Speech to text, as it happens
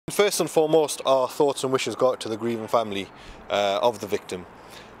First and foremost, our thoughts and wishes go out to the grieving family of the victim.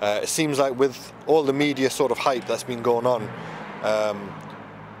 It seems like with all the media sort of hype that's been going on,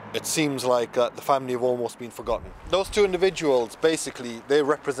 it seems like the family have almost been forgotten. Those two individuals, basically, they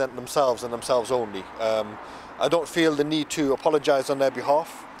represent themselves and themselves only. I don't feel the need to apologise on their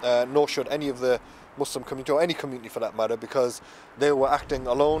behalf, nor should any of the Muslim community, or any community for that matter, because they were acting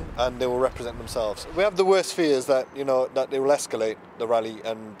alone and they will represent themselves. We have the worst fears that, that they will escalate the rally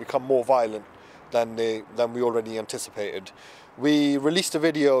and become more violent than we already anticipated. We released a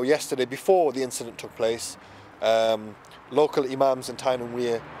video yesterday before the incident took place. Local imams in Tyne and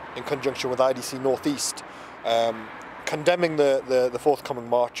Wear, in conjunction with IDC Northeast, condemning the forthcoming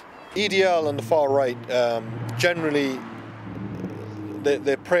march. EDL and the far right generally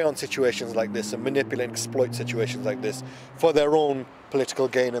they prey on situations like this and manipulate and exploit situations like this for their own political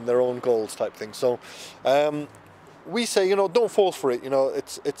gain and their own goals type thing. So we say, don't fall for it.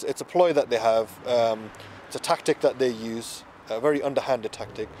 It's a ploy that they have. It's a tactic that they use, a very underhanded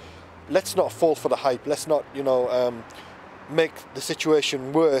tactic. Let's not fall for the hype. Let's not, make the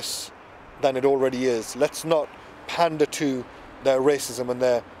situation worse than it already is. Let's not pander to their racism and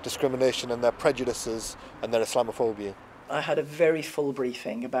their discrimination and their prejudices and their Islamophobia. I had a very full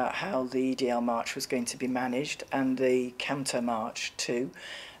briefing about how the EDL march was going to be managed and the counter march too,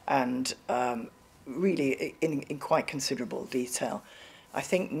 and really in quite considerable detail. I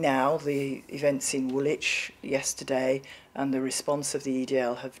think now the events in Woolwich yesterday and the response of the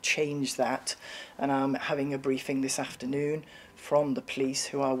EDL have changed that, and I'm having a briefing this afternoon from the police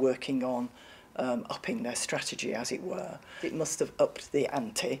who are working on upping their strategy, as it were. It must have upped the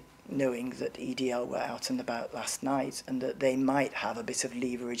ante, knowing that EDL were out and about last night and that they might have a bit of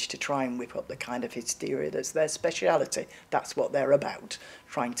leverage to try and whip up the kind of hysteria that's their speciality. That's what they're about,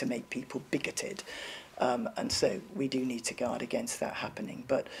 trying to make people bigoted. And so we do need to guard against that happening.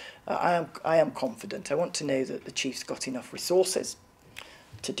 But I am confident. I want to know that the Chief's got enough resources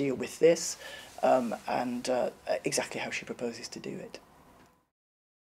to deal with this and exactly how she proposes to do it.